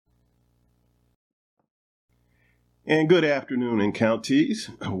And good afternoon, Encountees.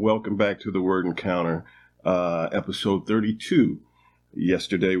 Welcome back to the Word Encounter, episode 32.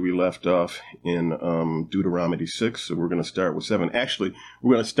 Yesterday we left off in Deuteronomy 6, so we're going to start with 7. Actually,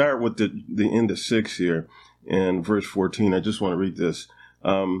 we're going to start with the end of 6 here in verse 14. I just want to read this.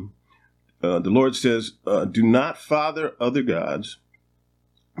 The Lord says, do not father other gods,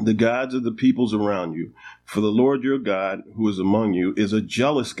 the gods of the peoples around you, for the Lord your God, who is among you, is a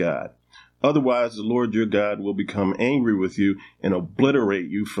jealous God. Otherwise, the Lord your God will become angry with you and obliterate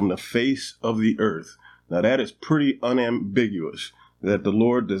you from the face of the earth. Now, that is pretty unambiguous, that the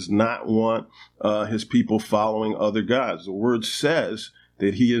Lord does not want his people following other gods. The word says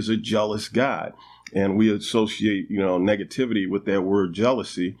that he is a jealous God, and we associate, negativity with that word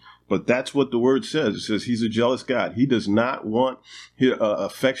jealousy. But that's what the word says. It says he's a jealous God. He does not want his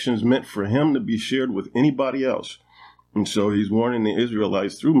affections meant for him to be shared with anybody else. And so he's warning the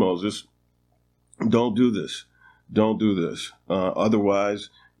Israelites through Moses, don't do this. Don't do this. Otherwise,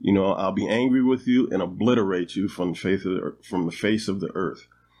 I'll be angry with you and obliterate you from the face of the earth.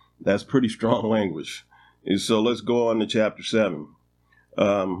 That's pretty strong language. And so let's go on to chapter 7.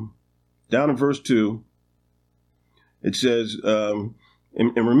 Down in verse 2, it says, and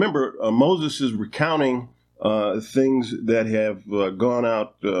remember, Moses is recounting things that have gone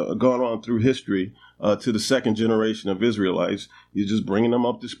on through history to the second generation of Israelites. He's just bringing them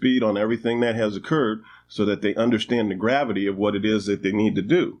up to speed on everything that has occurred so that they understand the gravity of what it is that they need to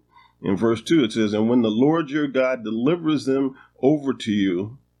do. In verse 2, it says, and when the Lord your God delivers them over to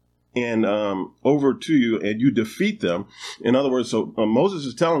you and you defeat them. In other words, so Moses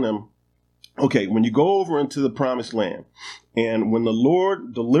is telling them, okay, when you go over into the promised land and when the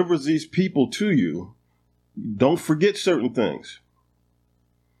Lord delivers these people to you, don't forget certain things.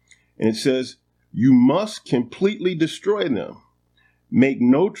 And it says, you must completely destroy them. Make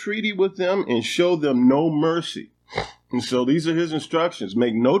no treaty with them and show them no mercy. And so these are his instructions.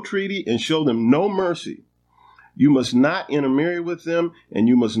 Make no treaty and show them no mercy. You must not intermarry with them, and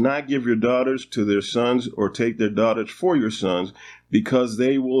you must not give your daughters to their sons or take their daughters for your sons, because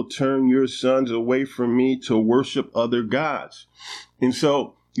they will turn your sons away from me to worship other gods. And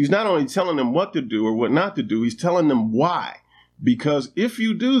so he's not only telling them what to do or what not to do, he's telling them why. Because if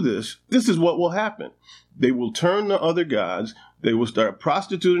you do this, this is what will happen. They will turn to other gods. They will start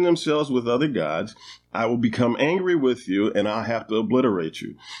prostituting themselves with other gods. I will become angry with you, and I'll have to obliterate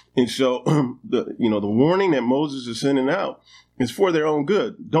you. And so, the warning that Moses is sending out is for their own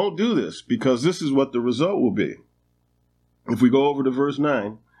good. Don't do this, because this is what the result will be. If we go over to verse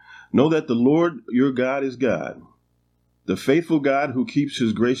 9, know that the Lord your God is God, the faithful God who keeps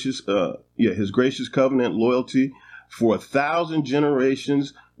his gracious covenant loyalty for 1,000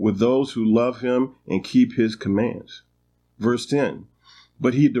 generations with those who love him and keep his commands. Verse 10,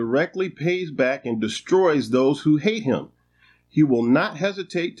 but he directly pays back and destroys those who hate him. He will not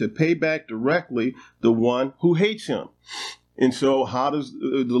hesitate to pay back directly the one who hates him. And so how does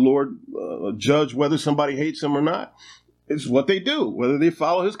the Lord judge whether somebody hates him or not? It's what they do, whether they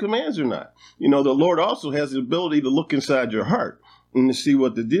follow his commands or not. The Lord also has the ability to look inside your heart and to see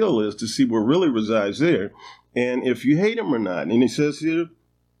what the deal is, to see what really resides there. And if you hate him or not. And he says here,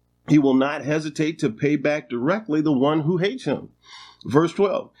 he will not hesitate to pay back directly the one who hates him. Verse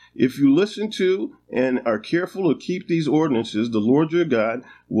 12, if you listen to and are careful to keep these ordinances, the Lord your God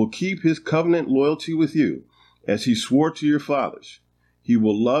will keep his covenant loyalty with you, as he swore to your fathers. He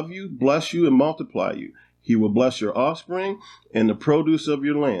will love you, bless you, and multiply you. He will bless your offspring and the produce of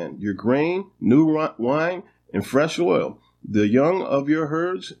your land, your grain, new wine, and fresh oil, the young of your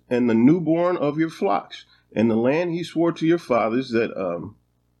herds, and the newborn of your flocks, and the land he swore to your fathers that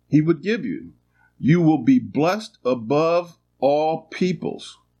he would give you. You will be blessed above all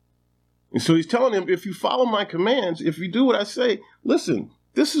peoples. And so he's telling them, if you follow my commands, if you do what I say, listen,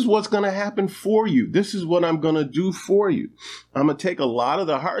 this is what's going to happen for you. This is what I'm going to do for you. I'm going to take a lot of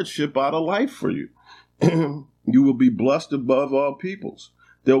the hardship out of life for you. You will be blessed above all peoples.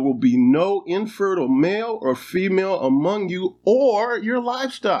 There will be no infertile male or female among you or your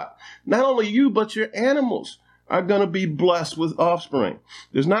livestock. Not only you, but your animals are going to be blessed with offspring.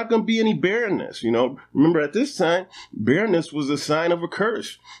 There's not going to be any barrenness. Remember at this time, barrenness was a sign of a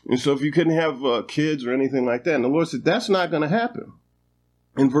curse. And so if you couldn't have kids or anything like that, and the Lord said, that's not going to happen.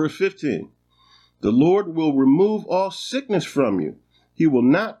 In verse 15, the Lord will remove all sickness from you. He will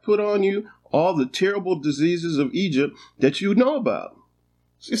not put on you all the terrible diseases of Egypt that you know about.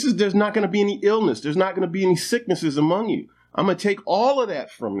 There's not going to be any illness. There's not going to be any sicknesses among you. I'm going to take all of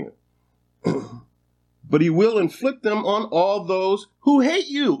that from you. But he will inflict them on all those who hate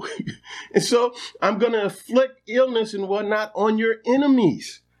you. And so I'm going to inflict illness and whatnot on your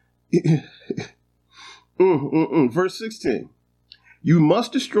enemies. Verse 16. You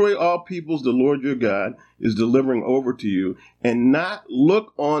must destroy all peoples the Lord your God is delivering over to you, and not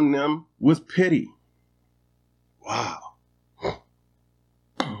look on them with pity. Wow.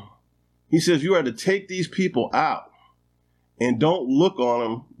 He says you are to take these people out and don't look on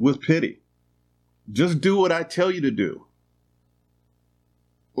them with pity. Just do what I tell you to do.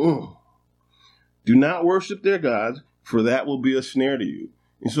 Do not worship their gods, for that will be a snare to you.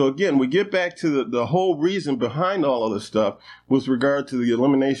 And so again, we get back to the whole reason behind all of this stuff with regard to the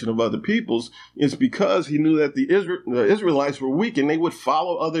elimination of other peoples. It's because he knew that the Israelites were weak and they would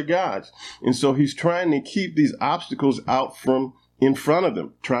follow other gods. And so he's trying to keep these obstacles out from in front of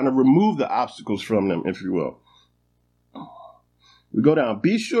them, trying to remove the obstacles from them, if you will. We go down.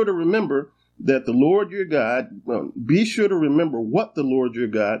 Be sure to remember that the Lord your God, be sure to remember what the Lord your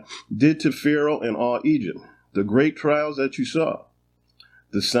God did to Pharaoh and all Egypt, the great trials that you saw,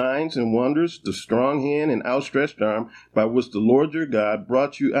 the signs and wonders, the strong hand and outstretched arm by which the Lord your God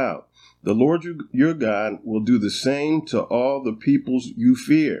brought you out. The Lord your God will do the same to all the peoples you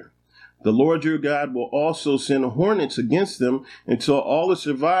fear. The Lord your God will also send hornets against them until all the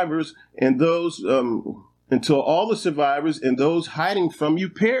survivors and those hiding from you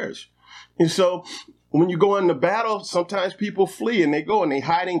perish. And so when you go into battle, sometimes people flee and they go and they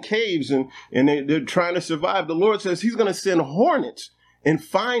hide in caves and they're trying to survive. The Lord says he's going to send hornets and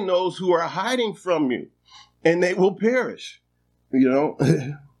find those who are hiding from you, and they will perish, you know.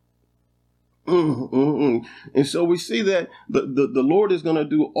 And so we see that the Lord is going to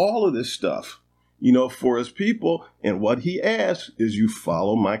do all of this stuff, you know, for his people. And what he asks is you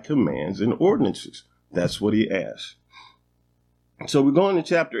follow my commands and ordinances. That's what he asks. So we go into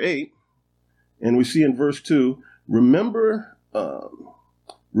chapter 8, and we see in verse 2, remember that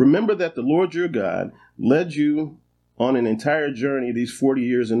the Lord your God led you on an entire journey these 40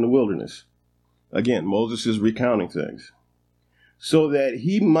 years in the wilderness. Again, Moses is recounting things. So that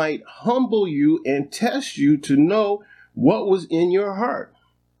he might humble you and test you to know what was in your heart.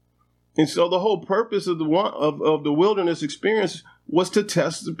 And so the whole purpose of the wilderness experience was to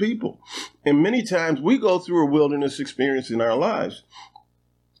test the people. And many times we go through a wilderness experience in our lives.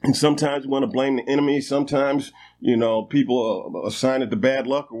 And sometimes we want to blame the enemy. Sometimes, you know, people assign it to bad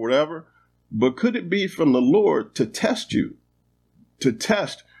luck or whatever. But could it be from the Lord to test you, to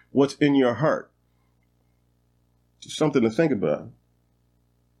test what's in your heart? Just something to think about.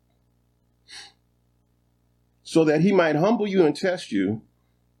 So that he might humble you and test you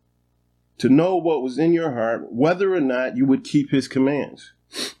to know what was in your heart, whether or not you would keep his commands.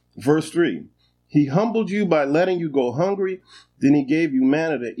 Verse 3, he humbled you by letting you go hungry. Then he gave you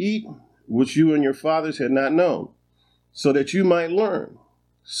manna to eat, which you and your fathers had not known, so that you might learn.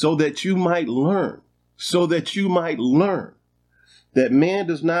 So that you might learn that man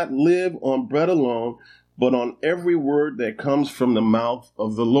does not live on bread alone, but on every word that comes from the mouth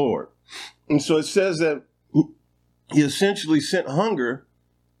of the Lord. And so it says that he essentially sent hunger,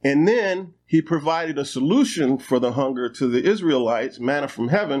 and then he provided a solution for the hunger to the Israelites, manna from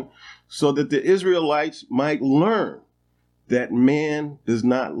heaven, so that the Israelites might learn that man does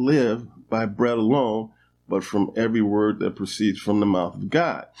not live by bread alone, but from every word that proceeds from the mouth of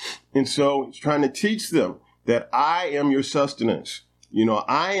God. And so he's trying to teach them that I am your sustenance. You know,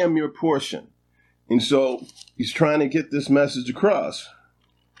 I am your portion. And so he's trying to get this message across.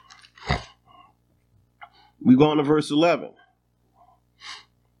 We go on to verse 11.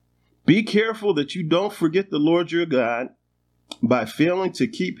 Be careful that you don't forget the Lord your God by failing to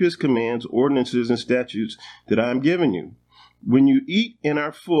keep his commands, ordinances, and statutes that I am giving you. When you eat and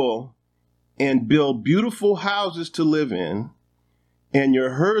are full, and build beautiful houses to live in, and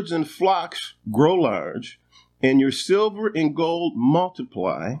your herds and flocks grow large, and your silver and gold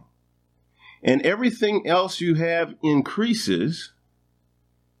multiply, and everything else you have increases.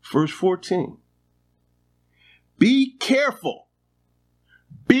 Verse 14. Be careful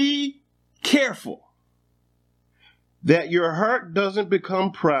that your heart doesn't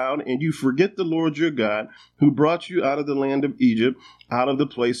become proud and you forget the Lord your God who brought you out of the land of Egypt, out of the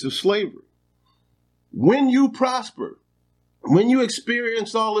place of slavery. When you prosper, when you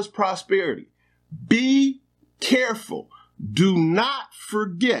experience all this prosperity, be careful. Do not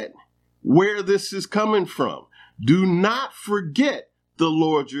forget where this is coming from. Do not forget the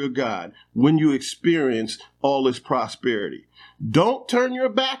Lord your God when you experience all this prosperity. Don't turn your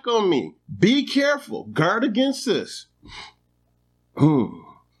back on me. Be careful. Guard against this.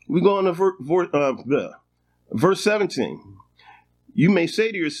 We go on to verse 17. You may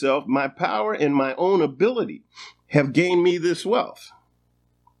say to yourself, my power and my own ability have gained me this wealth.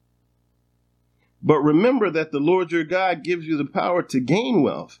 But remember that the Lord your God gives you the power to gain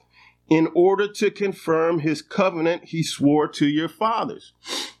wealth, in order to confirm his covenant he swore to your fathers.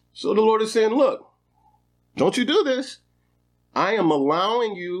 So the Lord is saying, look, don't you do this. I am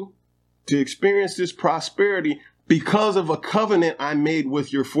allowing you to experience this prosperity because of a covenant I made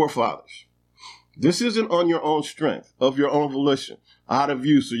with your forefathers. This isn't on your own strength, of your own volition, out of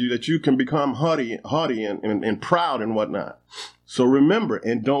you, so that you can become haughty and proud and whatnot. So remember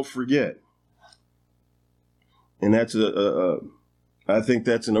and don't forget. And that's I think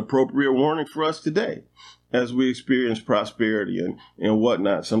that's an appropriate warning for us today as we experience prosperity and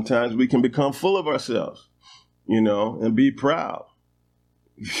whatnot. Sometimes we can become full of ourselves, and be proud.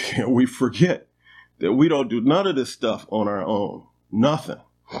 We forget that we don't do none of this stuff on our own. Nothing.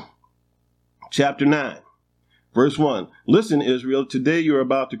 Chapter 9, verse 1. Listen, Israel, today you are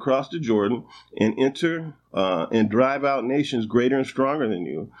about to cross the Jordan and enter and drive out nations greater and stronger than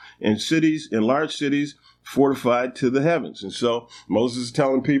you, and cities and large cities fortified to the heavens. And so Moses is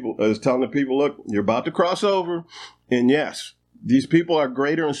telling the people, look, you're about to cross over. And yes, these people are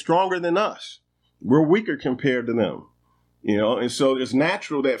greater and stronger than us. We're weaker compared to them. And so it's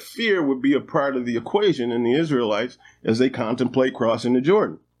natural that fear would be a part of the equation in the Israelites as they contemplate crossing the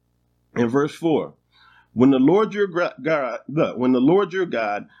Jordan. In verse 4, when the Lord your God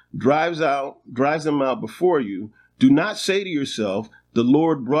drives them out before you, do not say to yourself, the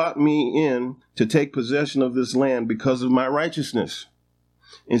Lord brought me in to take possession of this land because of my righteousness.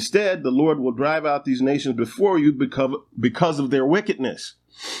 Instead, the Lord will drive out these nations before you because of their wickedness.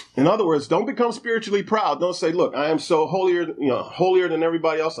 In other words, don't become spiritually proud. Don't say, look, I am so holier than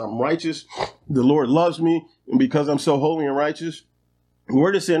everybody else. I'm righteous. The Lord loves me. And because I'm so holy and righteous,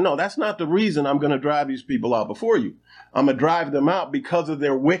 we're just saying, no, that's not the reason I'm going to drive these people out before you. I'm going to drive them out because of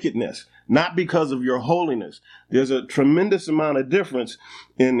their wickedness, not because of your holiness. There's a tremendous amount of difference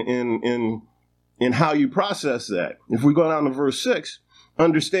in how you process that. If we go down to verse 6,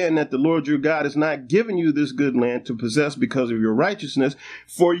 understand that the Lord your God has not given you this good land to possess because of your righteousness,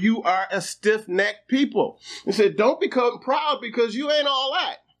 for you are a stiff-necked people. He said, don't become proud because you ain't all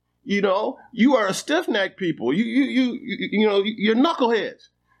that. You are a stiff-necked people. You're knuckleheads.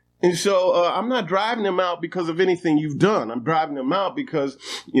 And so I'm not driving them out because of anything you've done. I'm driving them out because,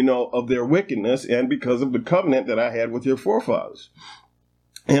 of their wickedness and because of the covenant that I had with your forefathers.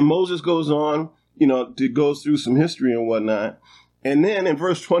 And Moses goes on, to go through some history and whatnot. And then in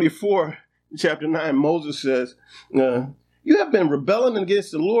verse 24, chapter 9, Moses says, you have been rebelling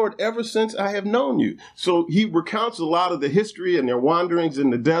against the Lord ever since I have known you. So he recounts a lot of the history and their wanderings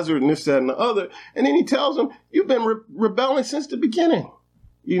in the desert and this, that, and the other. And then he tells them, you've been rebelling since the beginning.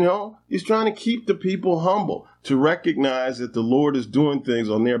 He's trying to keep the people humble, to recognize that the Lord is doing things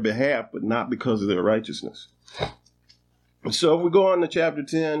on their behalf, but not because of their righteousness. So if we go on to chapter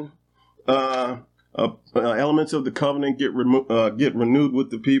 10, elements of the covenant get renewed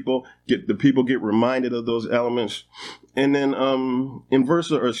with the people. The people get reminded of those elements. And then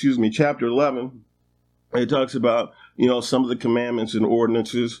in chapter 11, it talks about some of the commandments and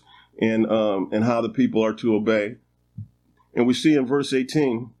ordinances and how the people are to obey. And we see in verse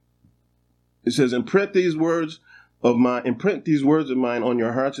 18, it says, imprint these words of mine on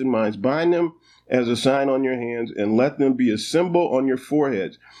your hearts and minds, bind them as a sign on your hands, and let them be a symbol on your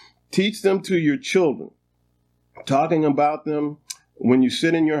foreheads. Teach them to your children, talking about them when you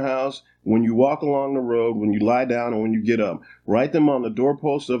sit in your house, when you walk along the road, when you lie down, and when you get up. Write them on the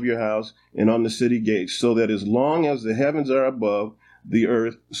doorposts of your house and on the city gates, so that as long as the heavens are above the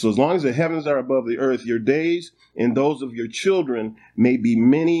earth, your days and those of your children may be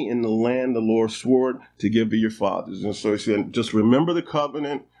many in the land the Lord swore to give to your fathers. And so he said, just remember the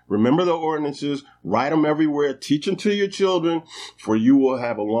covenant, remember the ordinances, write them everywhere, teach them to your children, for you will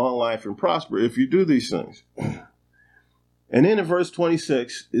have a long life and prosper if you do these things. And then in verse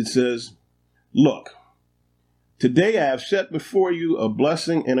 26, it says, look, today I have set before you a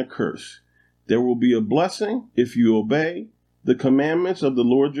blessing and a curse. There will be a blessing if you obey the commandments of the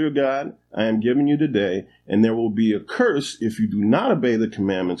Lord your God I am giving you today, and there will be a curse if you do not obey the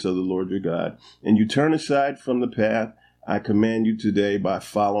commandments of the Lord your God, and you turn aside from the path I command you today by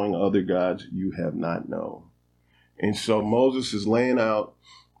following other gods you have not known. And so Moses is laying out,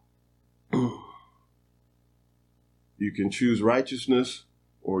 you can choose righteousness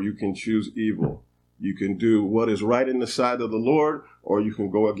or you can choose evil. You can do what is right in the sight of the Lord, or you can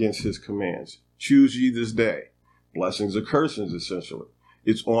go against his commands. Choose ye this day. Blessings or cursings, essentially.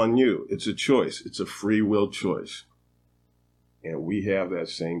 It's on you. It's a choice. It's a free will choice. And we have that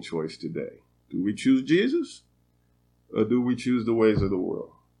same choice today. Do we choose Jesus? Or do we choose the ways of the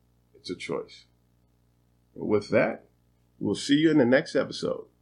world? It's a choice. And with that, we'll see you in the next episode.